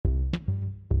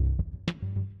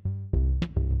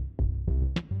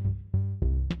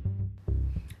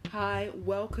Hi,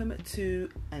 welcome to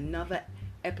another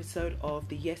episode of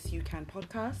the Yes You Can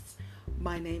podcasts.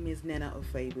 My name is Nena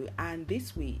Ofebu, and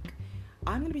this week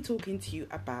I'm going to be talking to you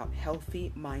about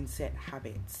healthy mindset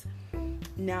habits.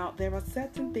 Now, there are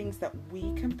certain things that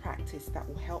we can practice that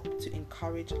will help to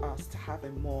encourage us to have a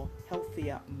more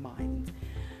healthier mind.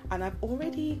 And I've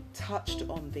already touched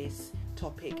on this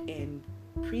topic in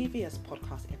previous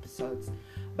podcast episodes,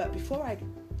 but before I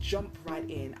jump right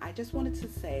in, I just wanted to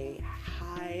say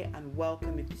hi and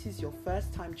welcome. If this is your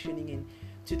first time tuning in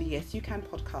to the Yes You Can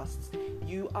podcasts,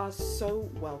 you are so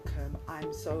welcome.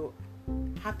 I'm so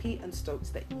happy and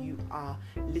stoked that you are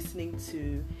listening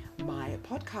to my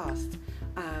podcast.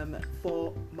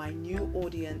 For my new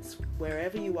audience,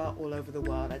 wherever you are all over the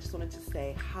world, I just wanted to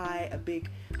say hi, a big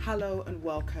hello and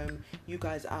welcome. You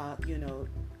guys are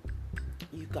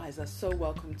so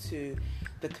welcome to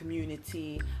the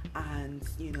community, and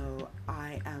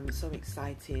I am so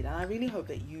excited, and I really hope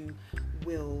that you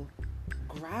will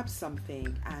grab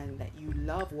something and that you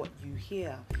love what you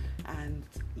hear and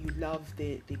you love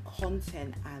the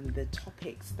content and the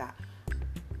topics that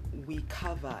we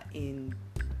cover in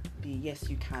the Yes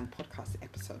You Can podcast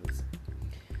episodes.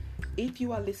 If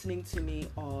you are listening to me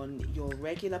on your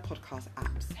regular podcast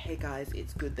apps, hey guys,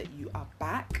 it's good that you are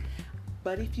back.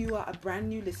 But if you are a brand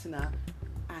new listener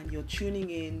and you're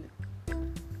tuning in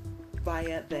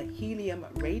via the Helium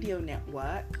Radio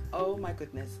Network, oh my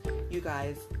goodness, you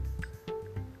guys,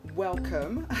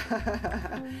 welcome.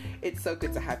 It's so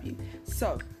good to have you.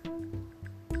 So,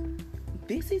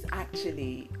 this is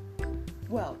actually,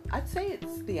 I'd say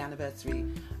it's the anniversary.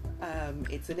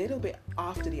 It's a little bit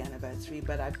after the anniversary,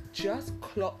 but I've just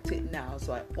clocked it now,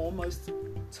 so I almost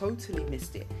totally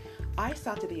missed it. I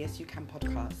started the Yes You Can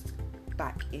podcast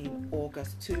back in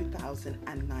August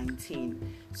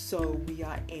 2019. So we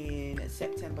are in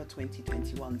September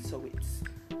 2021. So it's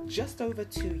just over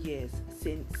 2 years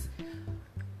since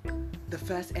the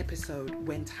first episode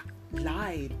went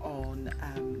live on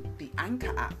the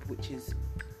Anchor app, which is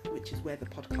where the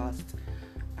podcast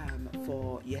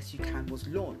for Yes You Can was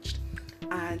launched.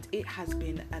 And it has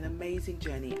been an amazing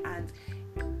journey, and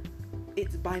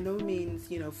it's by no means,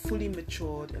 fully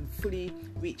matured and fully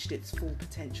reached its full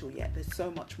potential yet. There's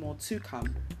so much more to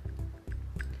come.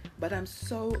 But I'm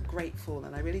so grateful,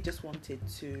 and I really just wanted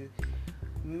to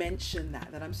mention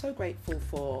that I'm so grateful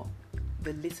for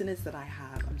the listeners that I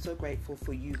have. I'm so grateful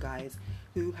for you guys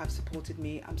who have supported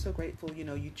me. I'm so grateful,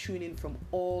 you tune in from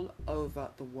all over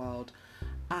the world.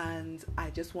 And I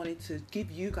just wanted to give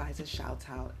you guys a shout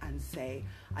out and say,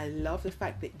 I love the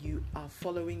fact that you are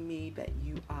following me, that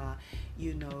you are,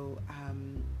 you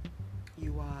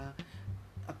are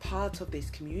a part of this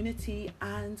community.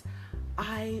 And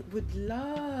I would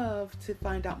love to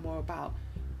find out more about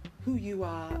who you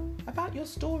are, about your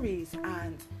stories,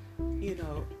 and,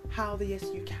 how the Yes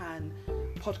You Can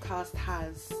podcast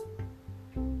has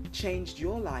changed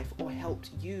your life or helped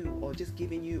you or just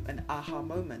given you an aha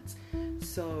moment.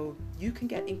 So you can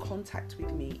get in contact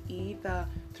with me either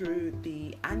through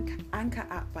the Anchor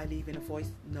app by leaving a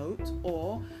voice note,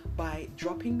 or by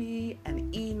dropping me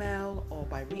an email, or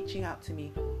by reaching out to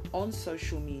me on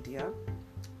social media.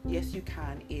 Yes You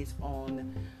Can is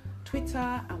on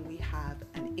Twitter, and we have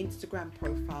an Instagram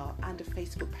profile and a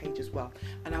Facebook page as well.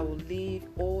 And I will leave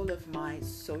all of my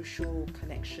social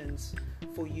connections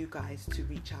for you guys to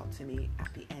reach out to me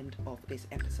at the end of this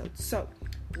episode. So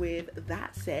with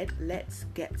that said, let's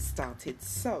get started.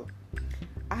 So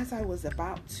as I was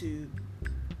about to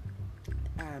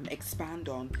expand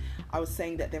on, I was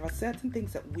saying that there are certain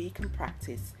things that we can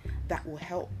practice that will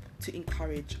help to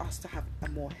encourage us to have a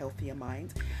more healthier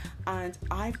mind. And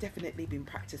I've definitely been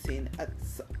practicing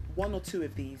one or two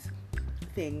of these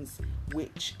things,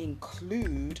 which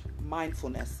include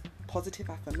mindfulness, positive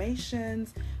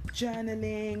affirmations,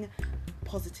 journaling,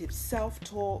 positive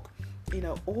self-talk.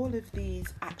 All of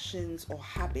these actions or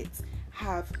habits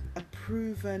have a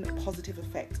proven positive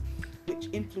effect which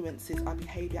influences our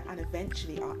behavior and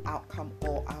eventually our outcome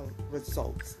or our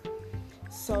results.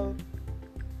 So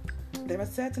there are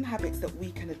certain habits that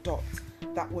we can adopt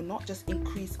that will not just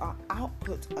increase our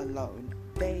output alone,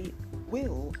 they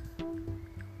will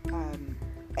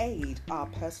aid our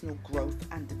personal growth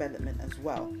and development as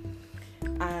well.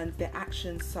 And the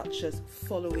actions such as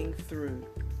following through,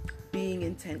 being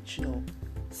intentional,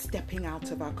 stepping out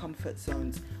of our comfort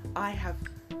zones. I have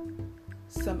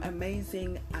some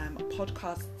amazing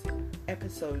podcast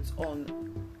episodes on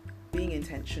being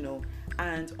intentional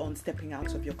and on stepping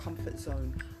out of your comfort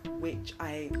zone, which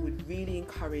I would really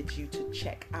encourage you to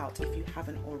check out if you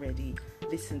haven't already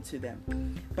listened to them.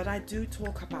 But I do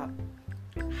talk about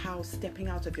how stepping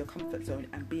out of your comfort zone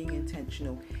and being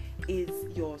intentional is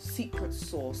your secret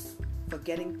sauce for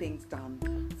getting things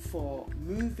done, for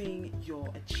moving your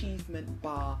achievement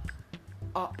bar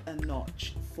up a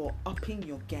notch, for upping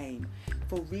your game,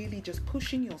 for really just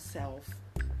pushing yourself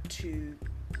to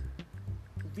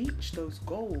reach those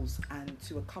goals and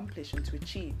to accomplish and to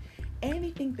achieve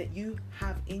anything that you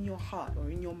have in your heart or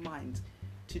in your mind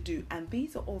to do. And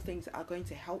these are all things that are going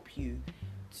to help you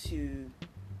to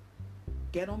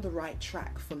get on the right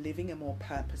track for living a more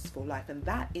purposeful life. And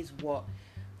that is what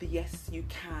the Yes You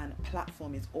Can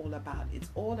platform is all about. It's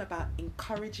all about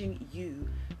encouraging you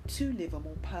to live a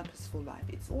more purposeful life.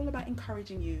 It's all about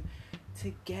encouraging you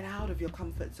to get out of your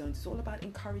comfort zones. It's all about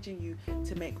encouraging you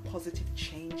to make positive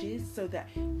changes so that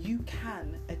you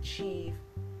can achieve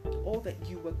all that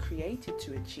you were created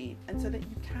to achieve, and so that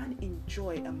you can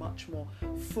enjoy a much more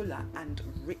fuller and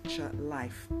richer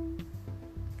life.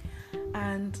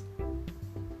 And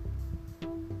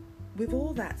with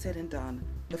all that said and done,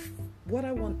 what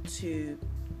I want to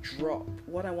drop,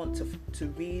 what I want to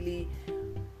really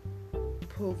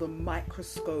pull the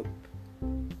microscope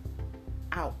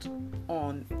out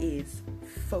on is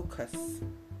focus.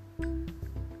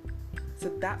 So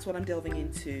that's what I'm delving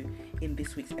into in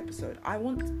this week's episode. I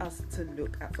want us to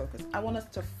look at focus. I want us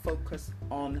to focus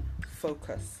on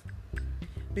focus,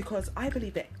 because I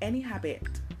believe that any habit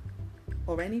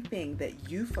or anything that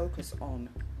you focus on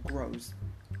grows.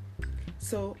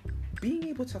 So being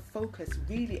able to focus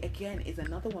really, again, is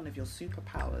another one of your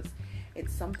superpowers.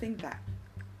 It's something that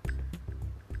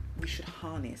we should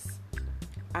harness.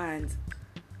 And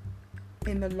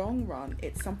in the long run,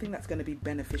 it's something that's going to be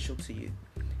beneficial to you.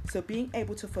 So being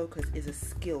able to focus is a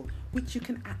skill which you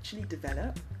can actually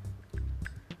develop.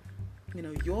 You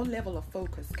know, your level of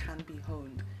focus can be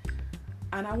honed.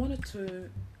 And I wanted to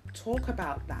talk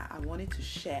about that. I wanted to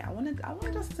share. I wanted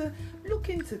us to look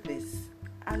into this,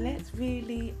 and let's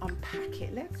really unpack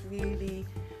it. Let's really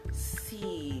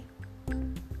see.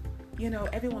 You know,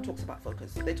 everyone talks about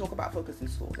focus. They talk about focus in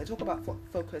school. They talk about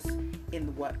focus in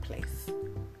the workplace.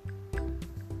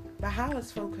 But how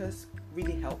has focus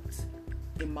really helped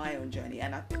in my own journey?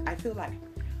 And I feel like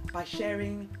by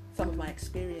sharing some of my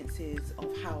experiences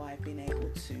of how I've been able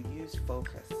to use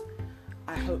focus,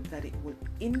 I hope that it would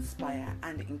inspire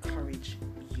and encourage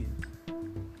you.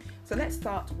 So let's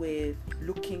start with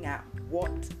looking at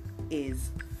what is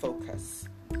focus.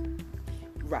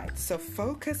 Right, so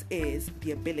focus is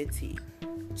the ability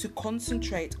to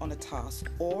concentrate on a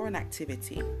task or an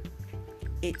activity.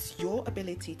 It's your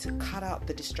ability to cut out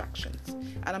the distractions.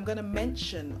 And I'm going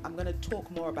to talk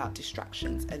more about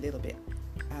distractions a little bit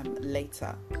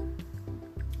later.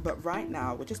 But right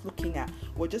now, we're just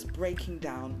breaking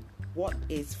down what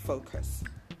is focus.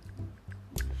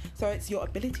 So it's your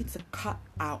ability to cut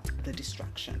out the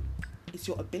distraction. It's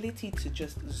your ability to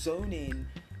just zone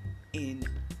in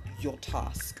your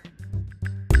task.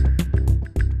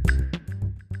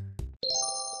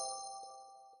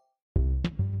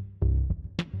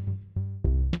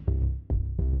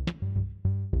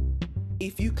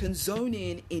 If you can zone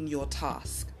in your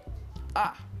task,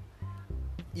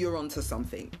 you're onto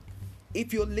something.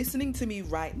 If you're listening to me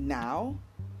right now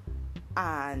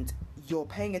and you're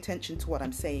paying attention to what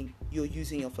I'm saying, you're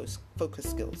using your focus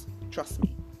skills. Trust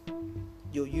me,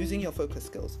 you're using your focus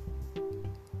skills.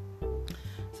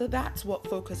 So that's what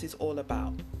focus is all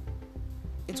about.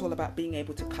 It's all about being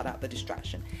able to cut out the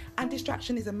distraction. And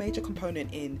distraction is a major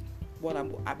component in what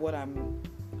I'm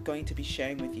going to be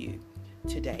sharing with you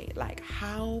today. Like,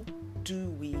 how do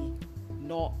we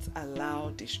not allow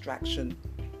distraction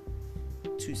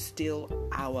to steal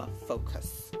our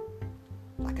focus?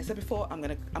 Like I said before, I'm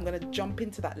gonna jump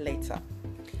into that later,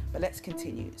 but let's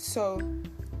continue. So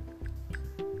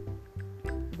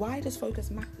why does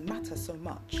focus matter so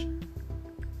much?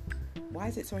 Why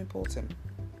is it so important?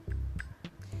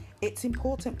 It's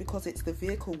important because it's the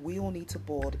vehicle we all need to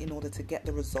board in order to get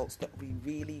the results that we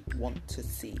really want to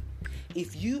see.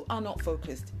 If you are not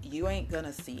focused, you ain't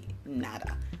gonna see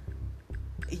nada.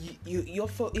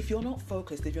 If you're not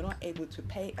focused, if you're not able to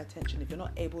pay attention, if you're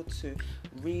not able to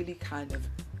really kind of,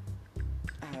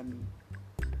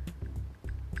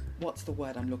 what's the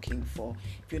word I'm looking for?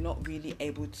 If you're not really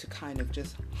able to kind of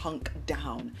just hunk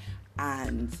down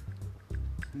and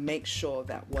make sure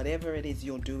that whatever it is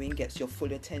you're doing gets your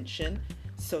full attention,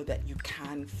 so that you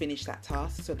can finish that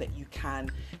task, so that you can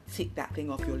tick that thing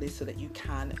off your list, so that you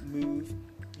can move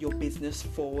your business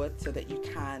forward, so that you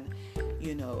can,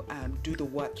 do the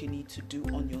work you need to do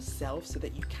on yourself, so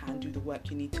that you can do the work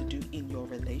you need to do in your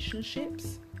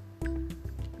relationships,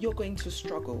 you're going to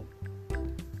struggle.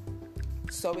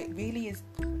 So it really is,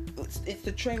 it's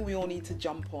the train we all need to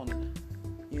jump on,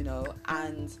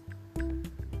 and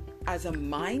as a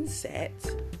mindset,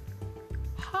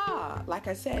 like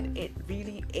I said, it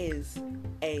really is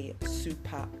a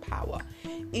superpower.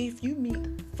 If you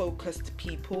meet focused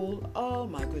people, oh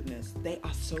my goodness, they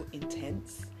are so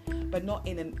intense, but not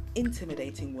in an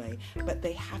intimidating way, but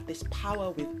they have this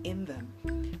power within them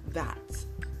that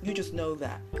you just know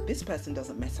that this person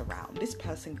doesn't mess around. This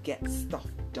person gets stuff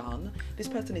done. This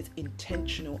person is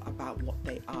intentional about what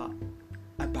they are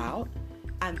about,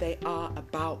 and they are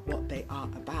about what they are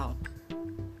about.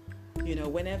 You know,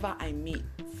 whenever I meet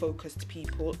focused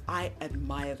people, I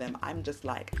admire them. I'm just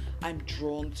like, I'm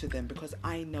drawn to them because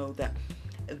I know that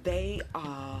they're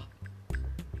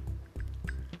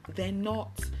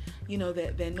not, you know,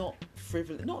 they're not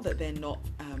frivolous, not that they're not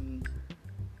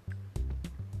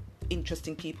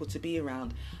interesting people to be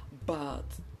around, but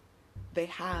they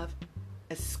have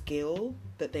a skill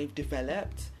that they've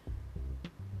developed,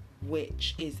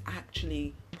 which is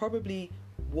actually probably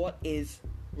what is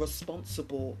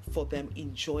responsible for them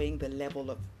enjoying the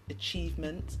level of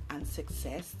achievement and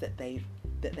success that they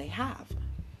have.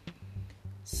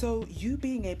 So you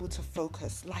being able to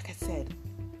focus, like I said,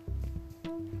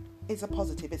 is a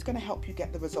positive. It's going to help you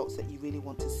get the results that you really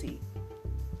want to see.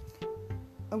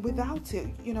 And without it,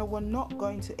 you know, we're not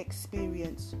going to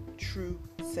experience true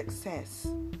success.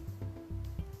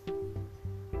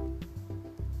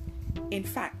 In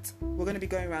fact, we're going to be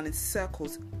going around in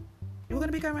circles.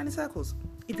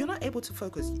 If you're not able to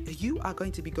focus, you are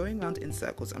going to be going around in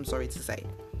circles, I'm sorry to say.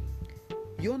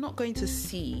 You're not going to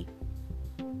see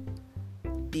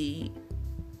the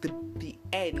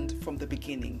end from the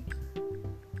beginning,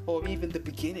 or even the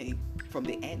beginning from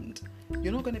the end.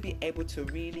 You're not going to be able to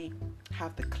really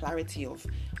have the clarity of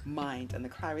mind and the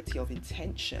clarity of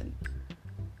intention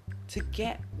to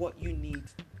get what you need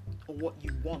or what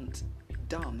you want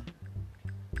done.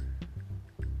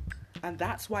 And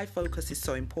that's why focus is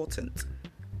so important.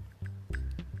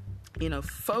 You know,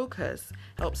 focus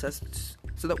helps us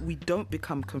so that we don't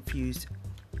become confused,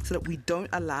 so that we don't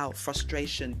allow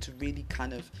frustration to really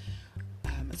kind of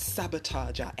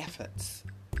sabotage our efforts.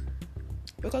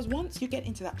 Because once you get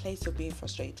into that place of being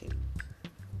frustrated,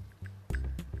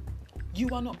 you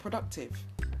are not productive.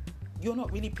 You're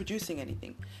not really producing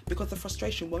anything because the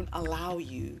frustration won't allow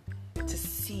you to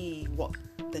see what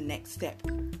the next step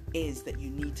is that you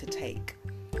need to take.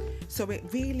 So it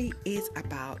really is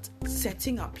about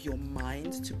setting up your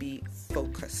mind to be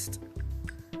focused.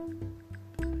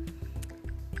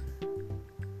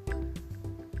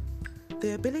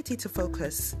 The ability to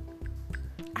focus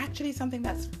actually is something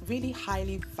that's really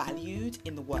highly valued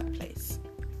in the workplace.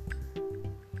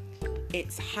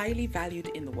 It's highly valued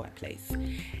in the workplace.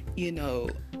 You know,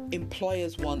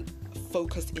 employers want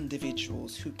focused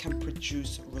individuals who can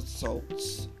produce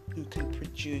results, who can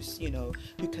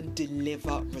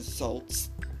deliver results.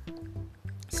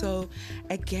 So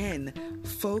again,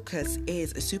 focus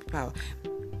is a superpower.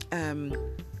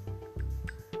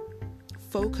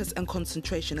 Focus and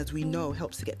concentration, as we know,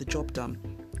 helps to get the job done.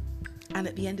 And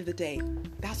at the end of the day,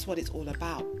 that's what it's all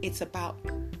about. It's about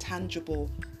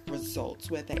tangible results,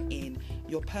 whether in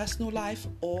your personal life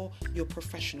or your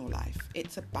professional life.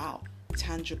 It's about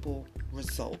tangible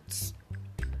results.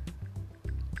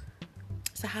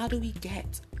 So how do we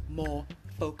get more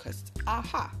focused?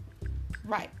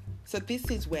 Right. So this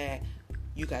is where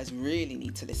you guys really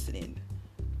need to listen in.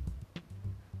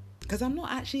 Because I'm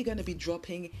not actually going to be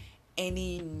dropping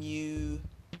any new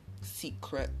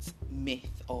secret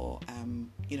myth or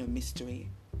mystery.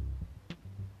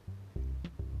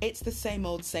 It's the same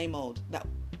old that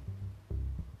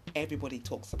everybody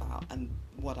talks about, and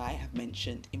what I have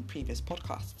mentioned in previous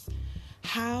podcasts.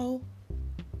 How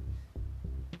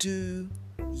can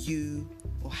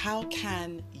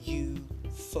you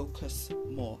focus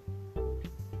more?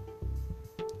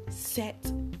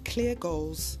 Set clear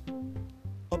goals,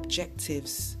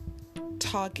 objectives,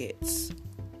 targets,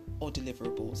 or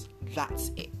deliverables.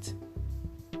 That's it.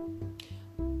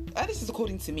 This is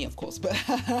according to me, of course, but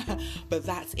but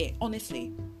that's it,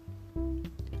 honestly.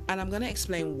 And I'm going to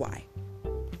explain why.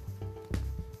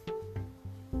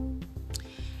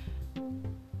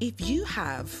 If you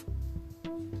have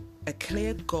a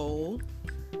clear goal,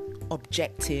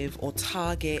 objective, or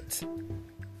target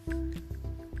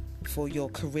for your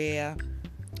career,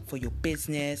 for your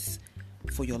business,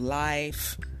 for your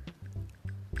life,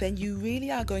 then you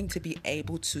really are going to be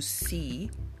able to see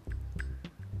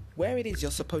where it is you're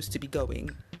supposed to be going,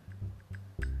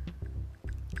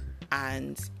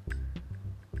 and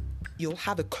you'll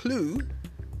have a clue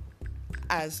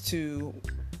as to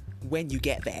when you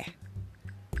get there.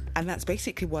 And that's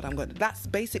basically that's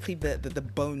basically the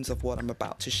bones of what I'm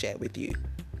about to share with you.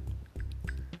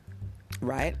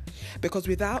 right? Because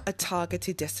without a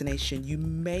targeted destination, you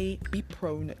may be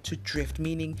prone to drift,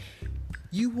 meaning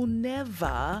you will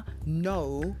never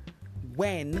know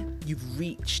when you've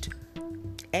reached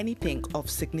anything of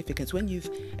significance, when you've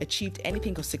achieved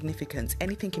anything of significance,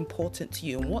 anything important to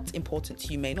you. And what's important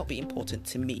to you may not be important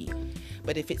to me.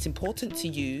 But if it's important to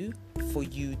you for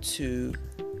you to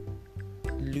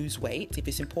lose weight, if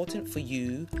it's important for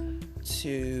you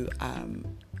to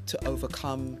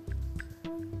overcome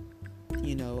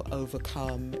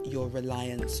your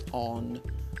reliance on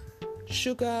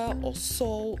sugar or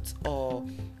salt, or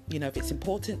if it's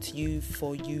important to you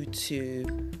for you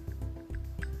to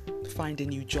find a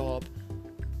new job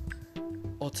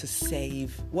or to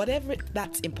save, whatever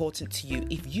that's important to you,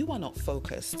 if you are not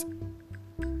focused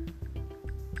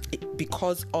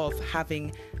because of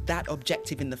having that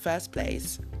objective in the first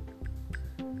place.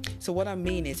 So what I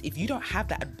mean is, if you don't have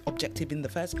that objective in the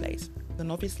first place,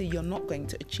 then obviously you're not going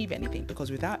to achieve anything,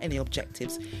 because without any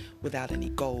objectives, without any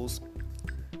goals,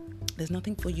 there's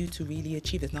nothing for you to really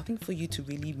achieve. There's nothing for you to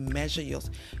really measure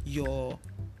your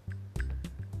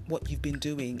what you've been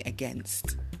doing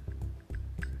against,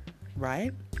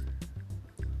 right?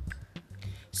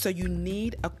 So you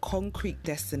need a concrete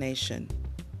destination.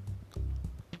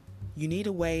 You need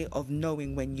a way of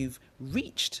knowing when you've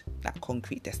reached that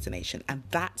concrete destination, and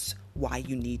that's why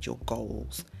you need your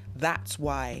goals. That's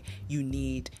why you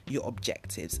need your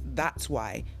objectives. That's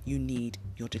why you need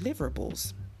your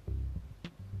deliverables.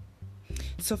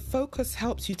 So focus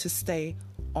helps you to stay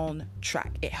on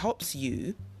track. It helps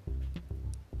you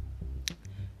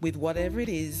with whatever it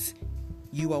is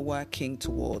you are working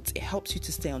towards. It helps you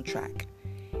to stay on track.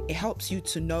 It helps you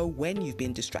to know when you've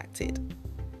been distracted,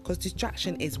 because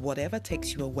distraction is whatever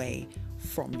takes you away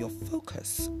from your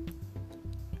focus.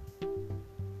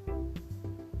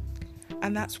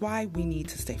 And that's why we need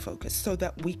to stay focused, so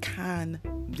that we can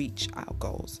reach our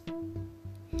goals.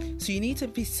 So you need to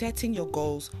be setting your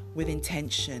goals with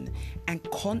intention and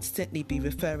constantly be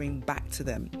referring back to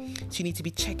them. So you need to be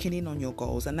checking in on your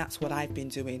goals, and that's what I've been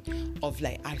doing of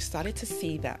late. I started to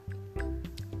see that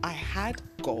I had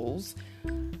goals.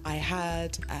 I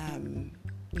had,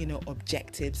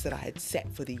 objectives that I had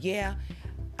set for the year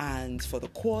and for the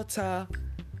quarter.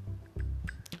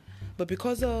 But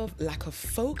because of lack of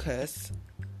focus,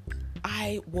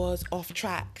 I was off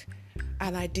track,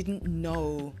 and I didn't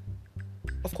know.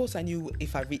 Of course, I knew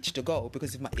if I reached a goal,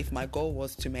 because if my goal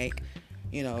was to make,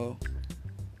 £1,000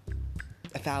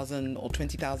 or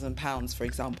 £20,000, for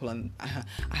example, and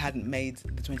I hadn't made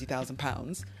the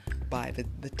 £20,000 by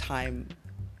the time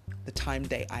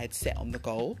date I had set on the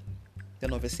goal,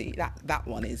 then obviously that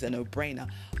one is a no-brainer.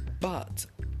 But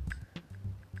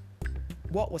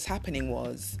what was happening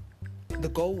was the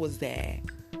goal was there,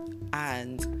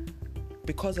 and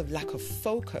because of lack of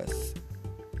focus,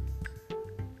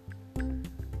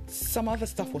 some other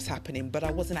stuff was happening, but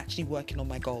I wasn't actually working on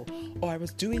my goal. Or I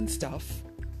was doing stuff,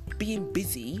 being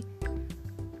busy,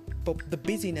 but the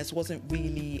busyness wasn't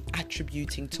really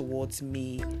attributing towards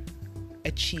me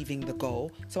achieving the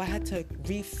goal. So I had to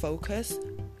refocus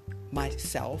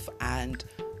myself and,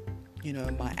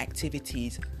 my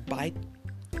activities by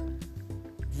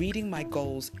reading my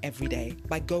goals every day,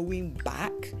 by going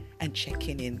back and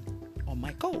checking in on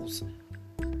my goals.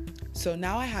 So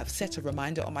now I have set a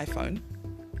reminder on my phone,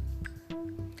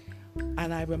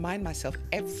 and I remind myself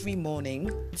every morning,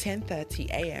 10:30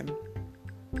 a.m.,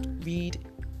 read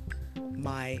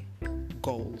my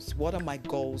goals. What are my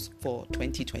goals for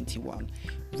 2021?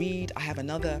 I have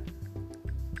another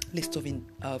list of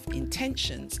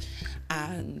intentions,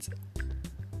 and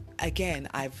again,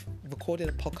 I've recorded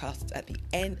a podcast at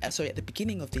the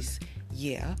beginning of this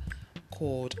year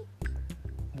called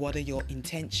What Are Your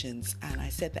Intentions? And I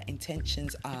said that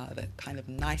intentions are the kind of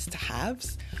nice to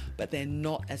haves, but they're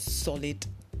not as solid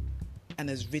and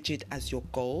as rigid as your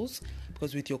goals,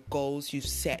 because with your goals, you've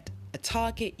set a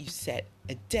target, you've set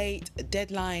a date, a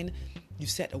deadline, you've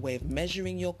set a way of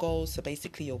measuring your goals. So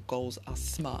basically your goals are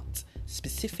SMART: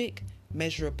 specific,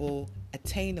 measurable,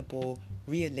 attainable,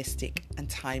 realistic, and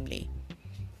timely,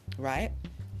 right?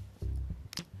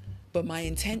 But my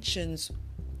intentions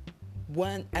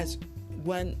weren't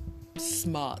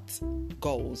SMART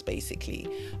goals, basically,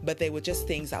 but they were just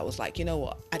things I was like, you know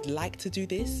what, I'd like to do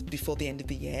this before the end of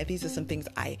the year. These are some things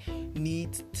I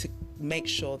need to make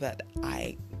sure that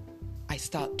I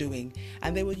start doing,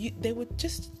 and they were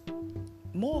just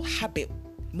more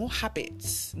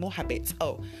habits.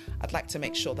 Oh, I'd like to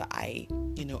make sure that I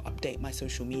update my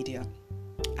social media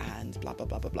and blah blah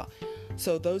blah blah blah.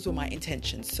 So those were my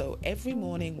intentions. So every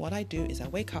morning what I do is I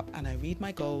wake up and I read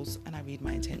my goals and I read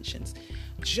my intentions,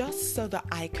 just so that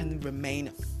I can remain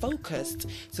focused,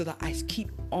 so that I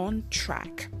keep on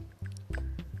track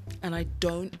and I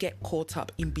don't get caught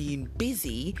up in being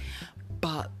busy,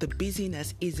 but the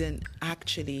busyness isn't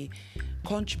actually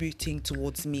contributing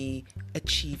towards me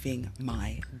achieving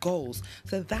my goals.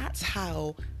 So that's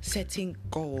how setting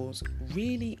goals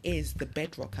really is the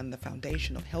bedrock and the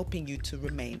foundation of helping you to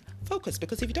remain focused.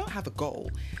 Because if you don't have a goal,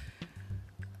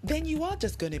 then you are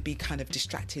just going to be kind of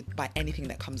distracted by anything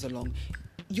that comes along.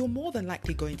 You're more than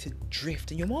likely going to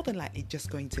drift, and you're more than likely just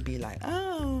going to be like,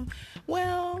 oh,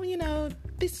 well, you know,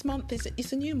 this month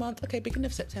it's a new month. Okay, beginning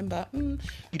of September. You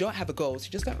don't have a goal. So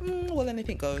you just go, well,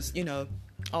 anything goes, you know,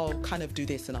 I'll kind of do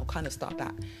this and I'll kind of start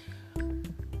that.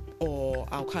 Or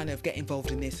I'll kind of get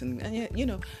involved in this. And you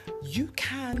know, you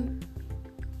can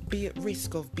be at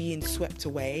risk of being swept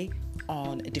away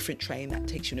on a different train that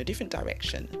takes you in a different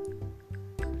direction.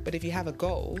 But if you have a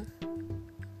goal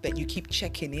that you keep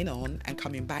checking in on and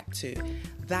coming back to,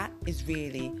 that is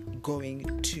really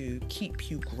going to keep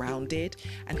you grounded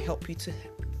and help you to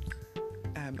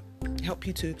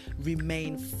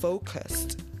remain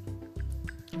focused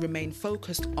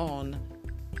on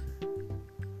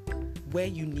where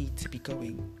you need to be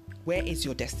going. Where is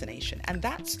your destination? And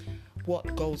that's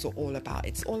what goals are all about.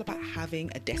 It's all about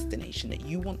having a destination that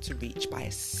you want to reach by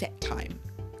a set time.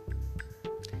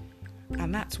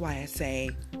 And that's why I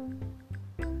say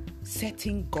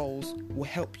setting goals will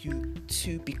help you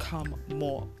to become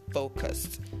more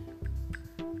focused.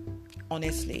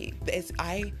 Honestly,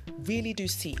 I really do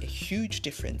see a huge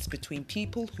difference between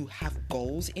people who have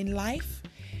goals in life,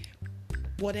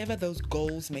 whatever those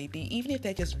goals may be, even if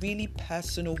they're just really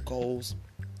personal goals,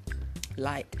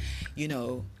 like, you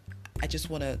know, I just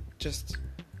want to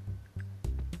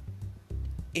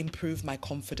improve my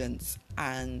confidence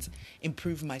and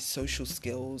improve my social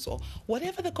skills, or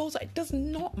whatever the goals are. It does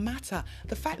not matter.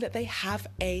 The fact that they have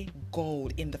a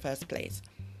goal in the first place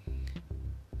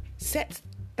sets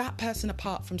that person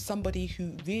apart from somebody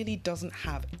who really doesn't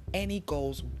have any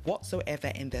goals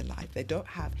whatsoever in their life. They don't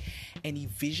have any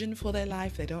vision for their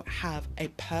life. They don't have a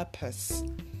purpose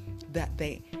that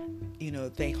they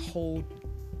hold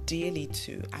dearly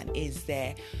to and is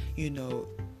their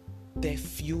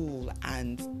fuel,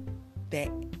 and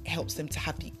that helps them to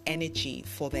have the energy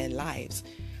for their lives.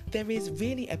 There is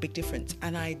really a big difference,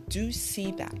 and I do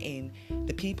see that in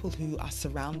the people who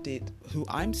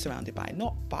I'm surrounded by,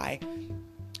 not by,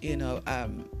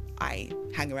 I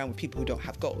hang around with people who don't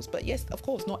have goals. But yes, of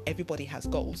course, not everybody has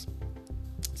goals.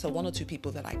 So one or two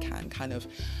people that I can kind of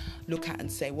look at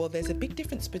and say, well, there's a big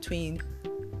difference between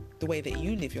the way that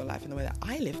you live your life and the way that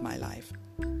I live my life.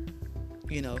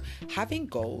 You know, having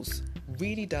goals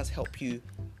really does help you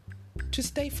to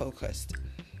stay focused.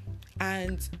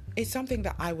 And it's something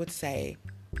that I would say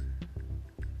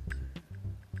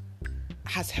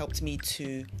has helped me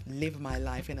to live my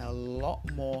life in a lot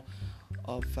more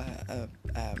of a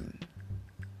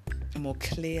more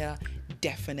clear,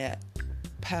 definite,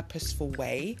 purposeful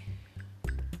way.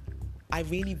 I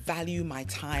really value my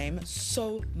time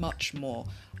so much more.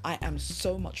 I am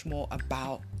so much more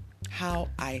about how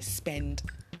I spend,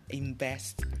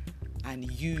 invest, and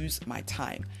use my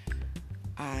time.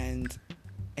 And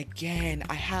again,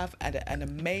 I have an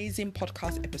amazing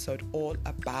podcast episode all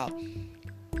about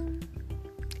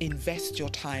invest your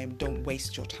time, don't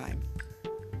waste your time.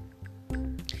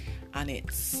 And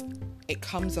it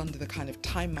comes under the kind of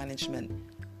time management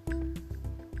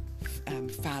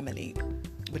family,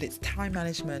 but it's time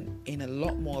management in a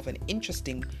lot more of an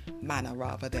interesting manner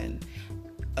rather than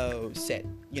set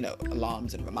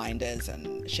alarms and reminders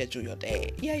and schedule your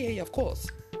day. Yeah, of course.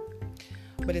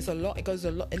 But it goes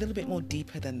a little bit more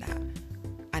deeper than that,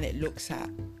 and it looks at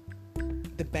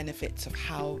the benefits of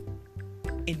how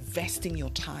investing your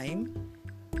time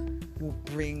will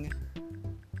bring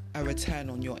a return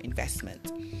on your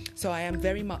investment. So I am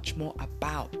very much more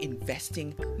about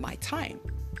investing my time,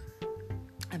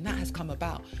 and that has come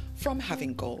about from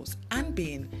having goals and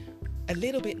being a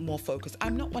little bit more focused.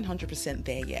 I'm not 100%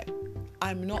 there yet.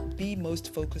 I'm not the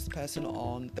most focused person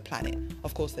on the planet.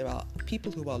 Of course, there are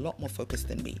people who are a lot more focused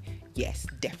than me. Yes,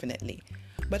 definitely.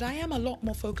 But I am a lot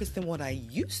more focused than what I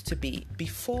used to be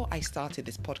before I started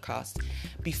this podcast,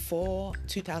 before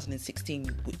 2016,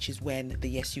 which is when the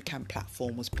Yes You Can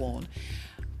platform was born.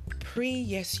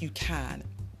 Pre-Yes You Can,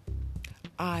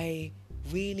 I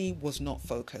really was not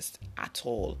focused at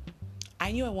all.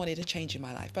 I knew I wanted a change in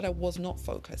my life, but I was not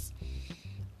focused.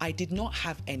 I did not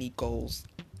have any goals.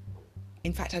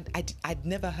 In fact, I'd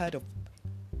never heard of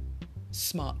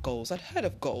SMART goals. I'd heard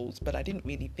of goals, but I didn't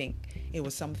really think it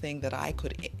was something that I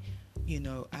could,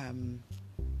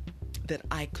 that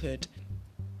I could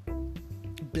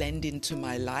blend into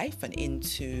my life and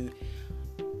into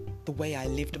the way I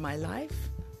lived my life.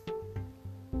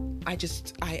 I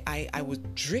was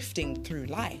drifting through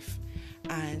life,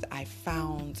 and I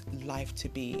found life to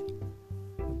be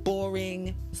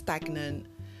boring, stagnant.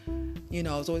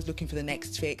 I was always looking for the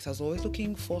next fix. I was always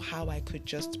looking for how I could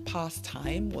just pass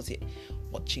time. Was it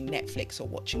watching Netflix or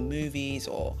watching movies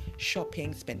or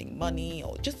shopping, spending money,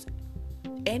 or just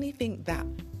anything that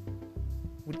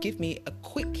would give me a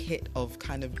quick hit of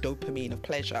kind of dopamine, of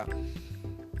pleasure,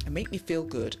 and make me feel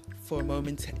good for a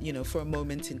moment,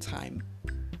 in time,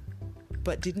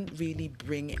 but didn't really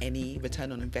bring any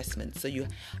return on investment. So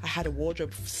I had a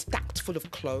wardrobe stacked full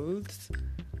of clothes,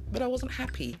 but I wasn't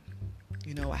happy.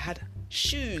 I had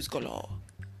shoes galore,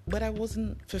 but I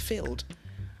wasn't fulfilled.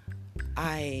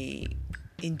 I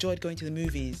enjoyed going to the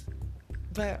movies,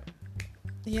 but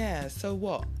yeah, so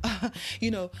what?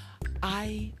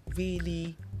 I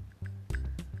really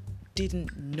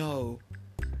didn't know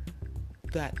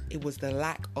that it was the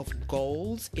lack of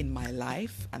goals in my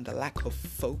life and the lack of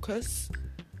focus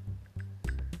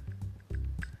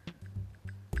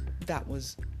that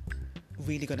was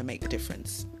really going to make the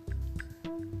difference.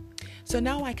 So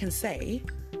now I can say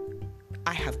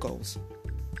I have goals.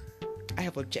 I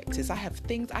have objectives. I have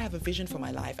things. I have a vision for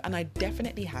my life, and I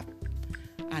definitely have.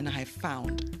 And I have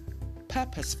found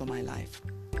purpose for my life.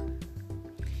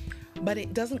 But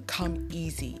it doesn't come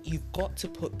easy. You've got to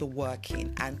put the work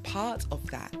in. And part of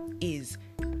that is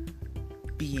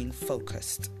being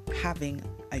focused, having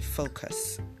a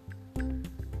focus,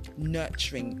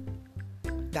 nurturing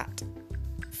that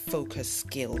focus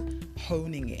skill,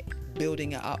 honing it,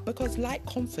 building it up. Because like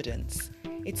confidence,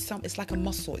 it's like a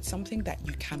muscle. It's something that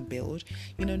you can build.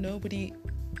 I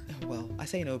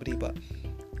say nobody, but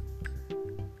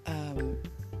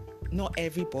not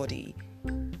everybody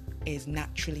is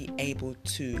naturally able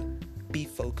to be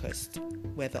focused,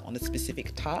 whether on a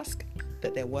specific task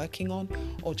that they're working on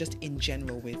or just in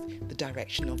general with the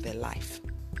direction of their life.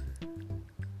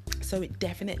 So it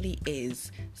definitely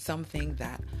is something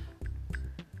that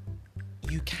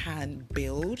you can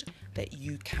build, that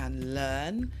you can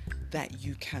learn, that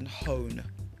you can hone.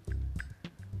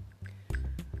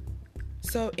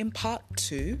 So in part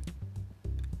 2,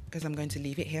 because I'm going to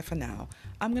leave it here for now,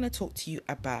 I'm going to talk to you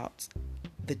about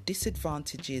the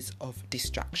disadvantages of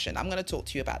distraction. I'm going to talk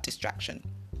to you about distraction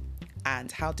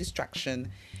and how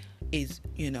distraction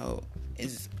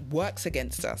works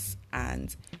against us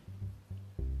and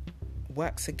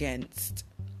works against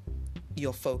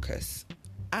your focus,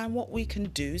 and what we can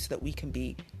do so that we can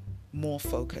be more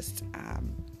focused.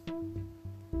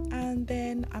 And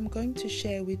then I'm going to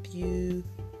share with you,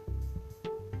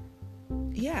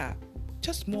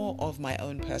 just more of my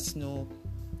own personal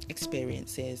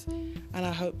experiences, and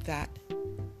I hope that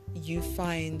you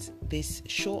find this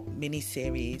short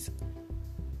mini-series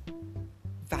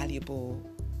valuable,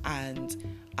 and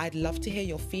I'd love to hear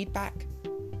your feedback.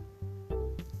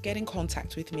 Get in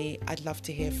contact with me. I'd love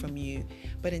to hear from you.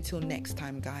 But until next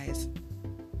time, guys,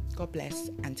 God bless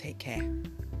and take care.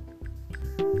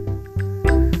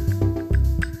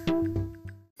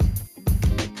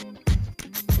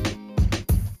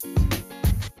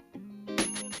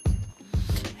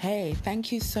 Hey,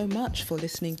 thank you so much for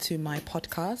listening to my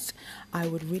podcast. I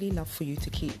would really love for you to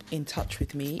keep in touch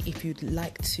with me. If you'd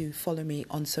like to follow me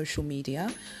on social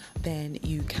media, then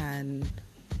you can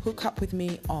hook up with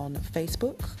me on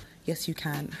Facebook. Yes You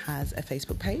Can has a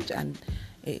Facebook page, and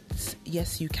it's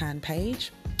Yes You Can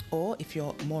page. Or if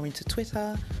you're more into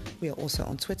Twitter, we are also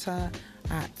on Twitter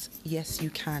at Yes You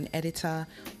Can Editor,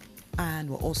 and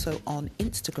we're also on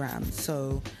Instagram.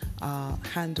 So our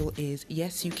handle is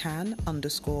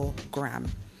YesYouCan_gram.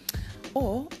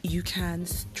 Or you can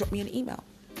drop me an email.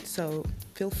 So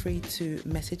feel free to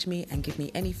message me and give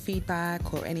me any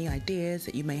feedback or any ideas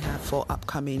that you may have for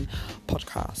upcoming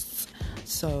podcasts.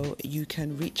 So you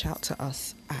can reach out to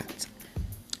us at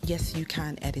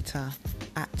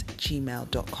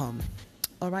yesyoucaneditor@gmail.com.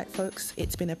 All right, folks,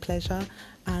 it's been a pleasure.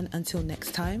 And until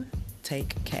next time,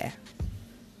 take care.